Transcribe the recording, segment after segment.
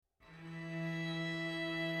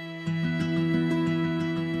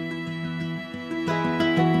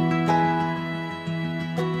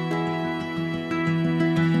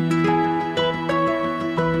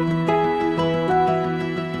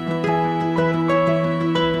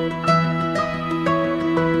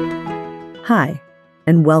Hi,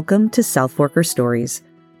 and welcome to Southforker Stories,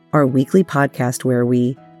 our weekly podcast where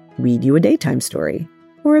we read you a daytime story,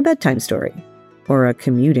 or a bedtime story, or a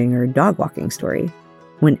commuting or dog walking story.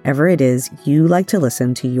 Whenever it is you like to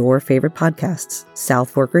listen to your favorite podcasts,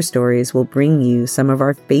 Southforker Stories will bring you some of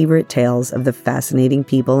our favorite tales of the fascinating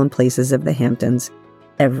people and places of the Hamptons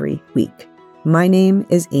every week. My name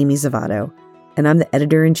is Amy Zavato, and I'm the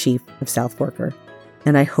editor-in-chief of Southforker.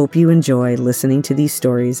 And I hope you enjoy listening to these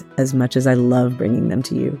stories as much as I love bringing them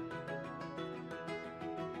to you.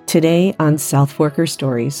 Today on Southforker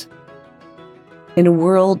Stories. In a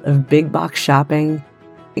world of big box shopping,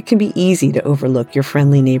 it can be easy to overlook your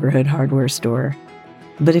friendly neighborhood hardware store.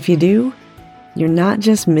 But if you do, you're not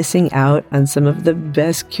just missing out on some of the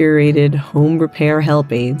best curated home repair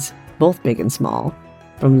help aids, both big and small.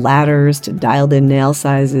 From ladders to dialed-in nail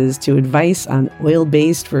sizes to advice on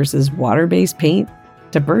oil-based versus water-based paint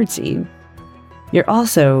to birdseed. You're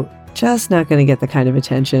also just not going to get the kind of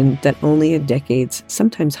attention that only a decade's,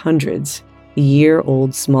 sometimes hundreds,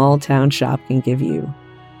 year-old small town shop can give you.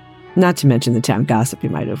 Not to mention the town gossip you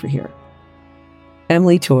might overhear.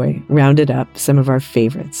 Emily Toy rounded up some of our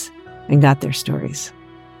favorites and got their stories.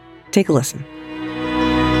 Take a listen.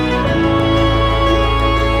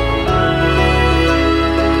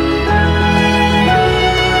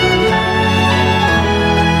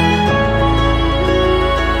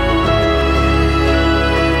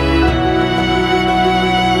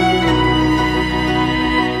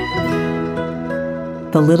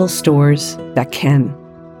 The Little Stores That Can.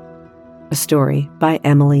 A story by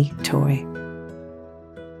Emily Toy.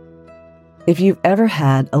 If you've ever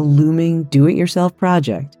had a looming do-it-yourself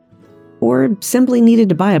project, or simply needed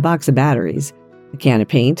to buy a box of batteries, a can of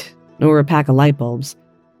paint, or a pack of light bulbs,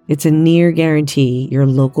 it's a near guarantee your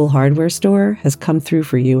local hardware store has come through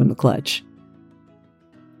for you in the clutch.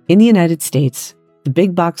 In the United States, the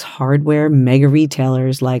big box hardware mega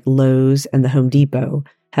retailers like Lowe's and the Home Depot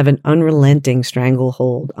have an unrelenting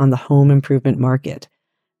stranglehold on the home improvement market.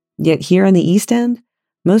 Yet here on the East End,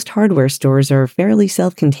 most hardware stores are fairly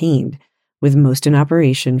self-contained, with most in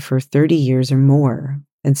operation for 30 years or more,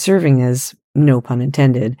 and serving as, no pun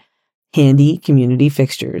intended, handy community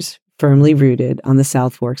fixtures firmly rooted on the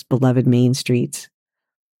South Fork's beloved main streets.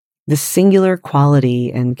 The singular quality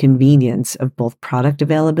and convenience of both product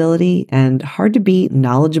availability and hard-to-beat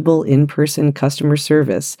knowledgeable in-person customer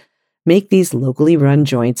service make these locally run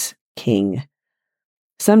joints king.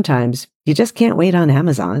 Sometimes you just can't wait on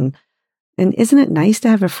Amazon. And isn't it nice to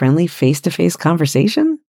have a friendly face-to-face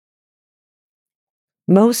conversation?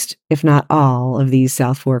 Most, if not all, of these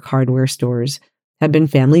South Fork hardware stores have been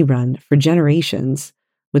family-run for generations,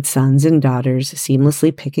 with sons and daughters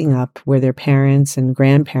seamlessly picking up where their parents and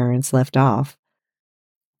grandparents left off.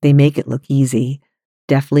 They make it look easy,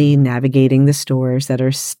 deftly navigating the stores that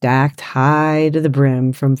are stacked high to the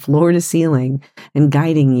brim from floor to ceiling and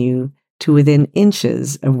guiding you to within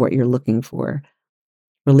inches of what you're looking for.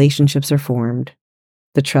 Relationships are formed.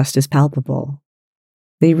 The trust is palpable.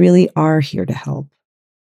 They really are here to help.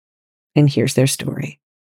 And here's their story.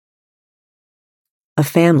 A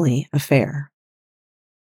family affair.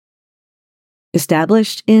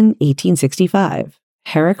 Established in 1865,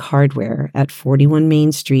 Herrick Hardware at 41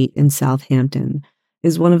 Main Street in Southampton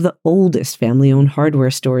is one of the oldest family-owned hardware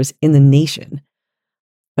stores in the nation.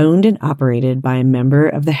 Owned and operated by a member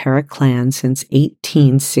of the Herrick clan since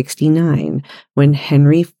 1869, when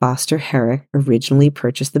Henry Foster Herrick originally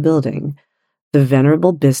purchased the building, the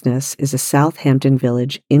venerable business is a Southampton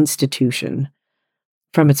Village institution.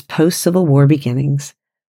 From its post-Civil War beginnings,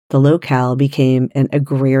 the locale became an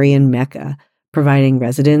agrarian mecca, providing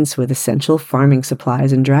residents with essential farming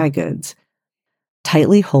supplies and dry goods,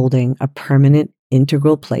 tightly holding a permanent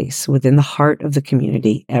integral place within the heart of the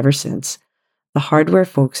community ever since. The hardware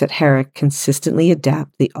folks at Herrick consistently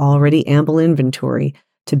adapt the already ample inventory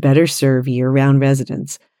to better serve year-round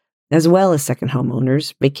residents, as well as second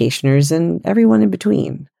homeowners, vacationers, and everyone in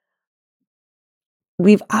between.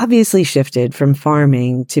 We've obviously shifted from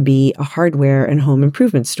farming to be a hardware and home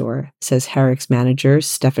improvement store, says Herrick's manager,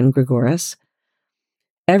 Stefan Grigoris.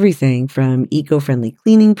 Everything from eco-friendly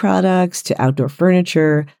cleaning products to outdoor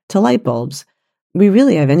furniture to light bulbs. We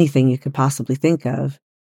really have anything you could possibly think of.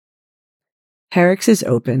 Herrick's is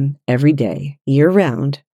open every day,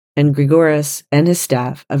 year-round, and Grigoris and his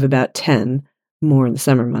staff of about 10, more in the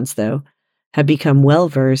summer months though, have become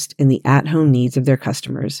well-versed in the at-home needs of their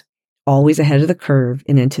customers, always ahead of the curve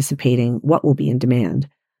in anticipating what will be in demand.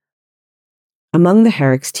 Among the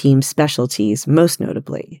Herrick's team's specialties, most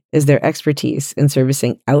notably, is their expertise in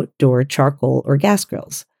servicing outdoor charcoal or gas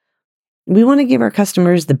grills. We want to give our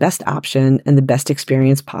customers the best option and the best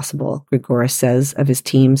experience possible, Grigoris says of his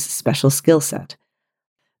team's special skill set.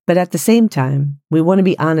 But at the same time, we want to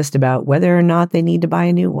be honest about whether or not they need to buy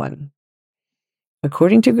a new one.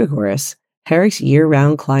 According to Grigoris, Herrick's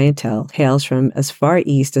year-round clientele hails from as far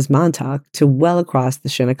east as Montauk to well across the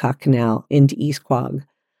Shinnecock Canal into East Quogue,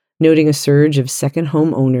 noting a surge of second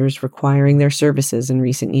home owners requiring their services in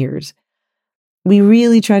recent years. We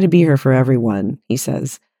really try to be here for everyone, he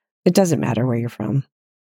says. It doesn't matter where you're from.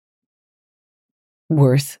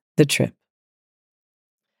 Worth the trip.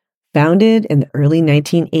 Founded in the early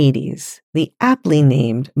 1980s, the aptly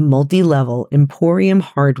named multi-level Emporium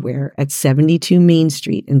Hardware at 72 Main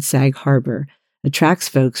Street in Sag Harbor attracts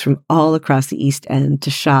folks from all across the East End to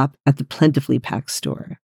shop at the plentifully packed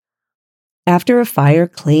store. After a fire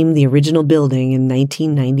claimed the original building in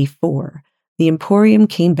 1994, the Emporium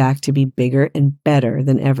came back to be bigger and better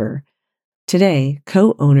than ever. Today,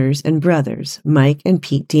 co-owners and brothers, Mike and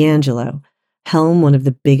Pete D'Angelo, helm one of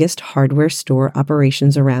the biggest hardware store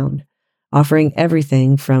operations around, offering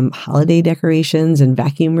everything from holiday decorations and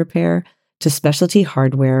vacuum repair to specialty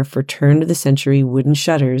hardware for turn-of-the-century wooden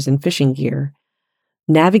shutters and fishing gear.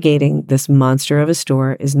 Navigating this monster of a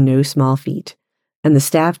store is no small feat, and the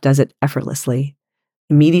staff does it effortlessly,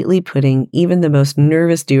 immediately putting even the most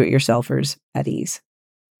nervous do-it-yourselfers at ease.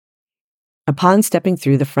 Upon stepping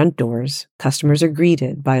through the front doors, customers are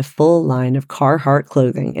greeted by a full line of Carhartt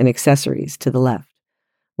clothing and accessories to the left,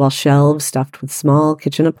 while shelves stuffed with small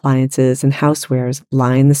kitchen appliances and housewares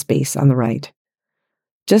line the space on the right.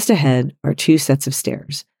 Just ahead are two sets of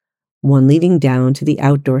stairs, one leading down to the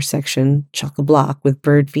outdoor section, chock-a-block with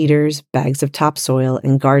bird feeders, bags of topsoil,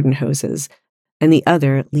 and garden hoses, and the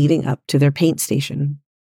other leading up to their paint station.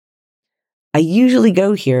 I usually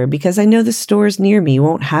go here because I know the stores near me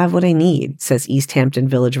won't have what I need, says East Hampton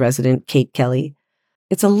Village resident Kate Kelly.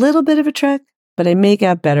 It's a little bit of a trek, but I make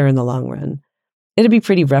out better in the long run. It'd be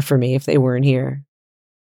pretty rough for me if they weren't here.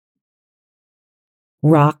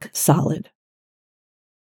 Rock solid.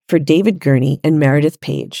 For David Gurney and Meredith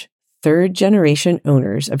Page, third-generation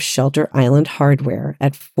owners of Shelter Island Hardware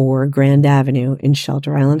at 4 Grand Avenue in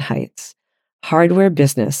Shelter Island Heights, hardware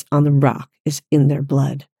business on the Rock is in their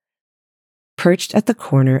blood. Perched at the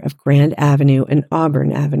corner of Grand Avenue and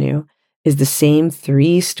Auburn Avenue is the same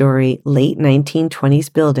 3-story late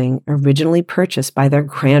 1920s building originally purchased by their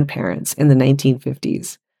grandparents in the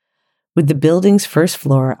 1950s. With the building's first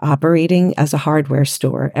floor operating as a hardware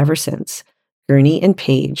store ever since, Gurney and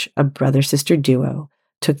Page, a brother-sister duo,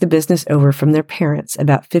 took the business over from their parents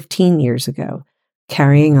about 15 years ago,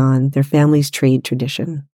 carrying on their family's trade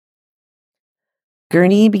tradition.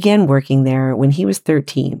 Gurney began working there when he was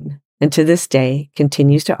 13, and to this day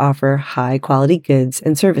continues to offer high-quality goods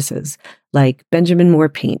and services like Benjamin Moore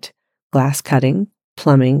paint, glass cutting,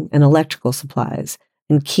 plumbing, and electrical supplies,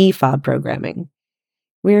 and key fob programming.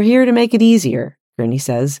 We're here to make it easier, Gurney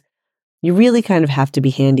says. You really kind of have to be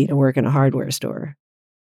handy to work in a hardware store.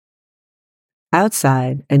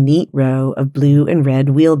 Outside, a neat row of blue and red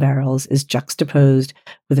wheelbarrows is juxtaposed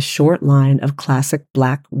with a short line of classic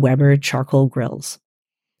black Weber charcoal grills.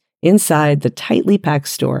 Inside the tightly packed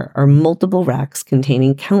store are multiple racks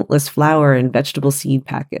containing countless flour and vegetable seed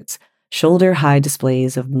packets, shoulder-high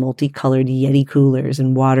displays of multicolored Yeti coolers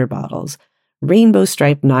and water bottles,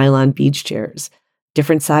 rainbow-striped nylon beach chairs,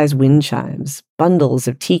 different-sized wind chimes, bundles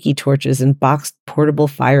of tiki torches, and boxed portable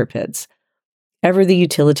fire pits. Ever the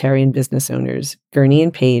utilitarian business owners, Gurney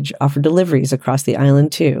and Page offer deliveries across the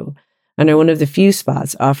island too, and are one of the few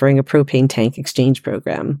spots offering a propane tank exchange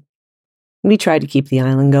program. We try to keep the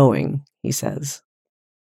island going, he says.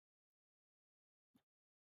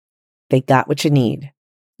 They got what you need,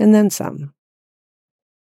 and then some.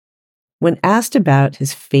 When asked about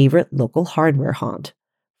his favorite local hardware haunt,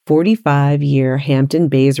 45-year Hampton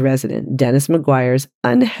Bays resident Dennis McGuire's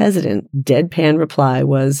unhesitant, deadpan reply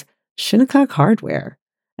was Shinnecock Hardware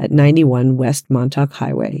at 91 West Montauk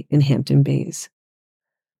Highway in Hampton Bays.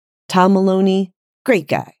 Tom Maloney, great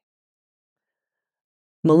guy.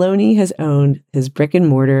 Maloney has owned his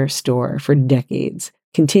brick-and-mortar store for decades,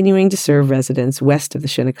 continuing to serve residents west of the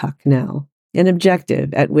Shinnecock Canal, an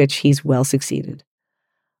objective at which he's well succeeded.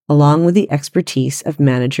 Along with the expertise of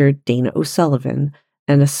manager Dana O'Sullivan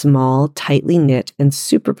and a small, tightly knit, and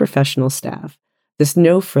super professional staff, this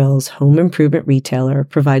no-frills home improvement retailer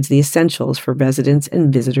provides the essentials for residents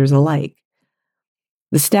and visitors alike.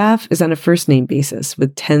 The staff is on a first-name basis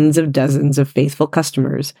with tens of dozens of faithful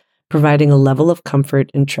customers, providing a level of comfort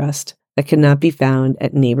and trust that cannot be found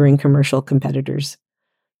at neighboring commercial competitors.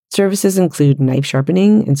 Services include knife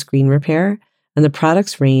sharpening and screen repair, and the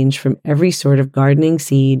products range from every sort of gardening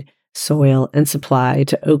seed soil and supply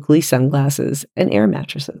to Oakley sunglasses and air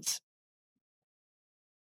mattresses.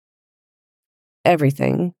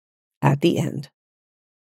 Everything at the end.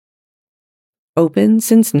 Open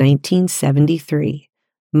since 1973,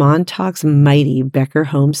 Montauk's mighty Becker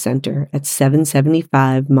Home Center at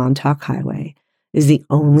 775 Montauk Highway is the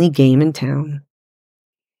only game in town.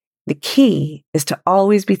 The key is to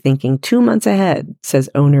always be thinking 2 months ahead, says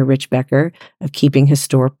owner Rich Becker, of keeping his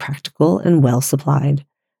store practical and well supplied.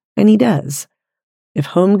 And he does. If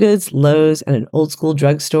Home Goods, Lowe's, and an old school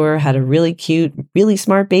drugstore had a really cute, really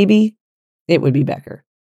smart baby, it would be Becker.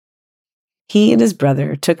 He and his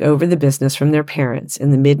brother took over the business from their parents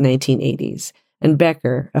in the mid-1980s, and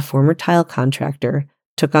Becker, a former tile contractor,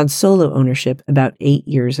 took on solo ownership about 8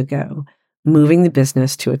 years ago, moving the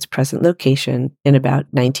business to its present location in about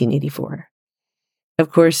 1984.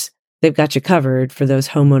 Of course, they've got you covered for those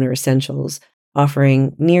homeowner essentials,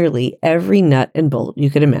 offering nearly every nut and bolt you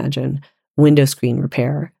could imagine, window screen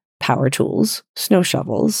repair, power tools, snow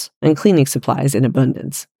shovels, and cleaning supplies in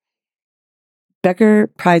abundance. Becker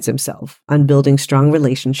prides himself on building strong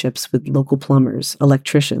relationships with local plumbers,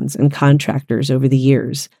 electricians, and contractors over the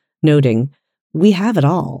years, noting, "We have it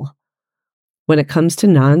all." When it comes to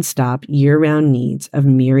nonstop, year-round needs of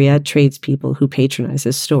myriad tradespeople who patronize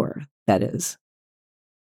his store, that is.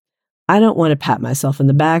 I don't want to pat myself on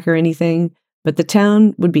the back or anything, but the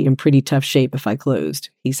town would be in pretty tough shape if I closed,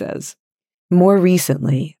 he says. More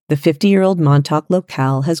recently, the 50-year-old Montauk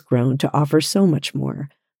locale has grown to offer so much more,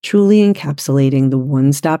 truly encapsulating the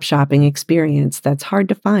one-stop shopping experience that's hard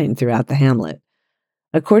to find throughout the hamlet.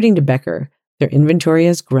 According to Becker, their inventory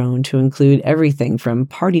has grown to include everything from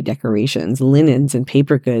party decorations, linens, and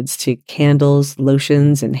paper goods to candles,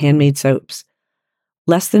 lotions, and handmade soaps.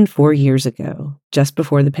 Less than 4 years ago, just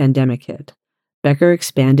before the pandemic hit, Becker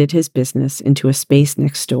expanded his business into a space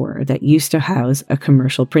next door that used to house a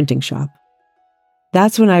commercial printing shop.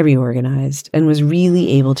 That's when I reorganized and was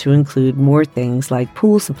really able to include more things like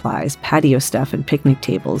pool supplies, patio stuff, and picnic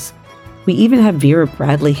tables. We even have Vera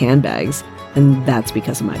Bradley handbags, and that's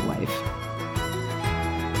because of my wife.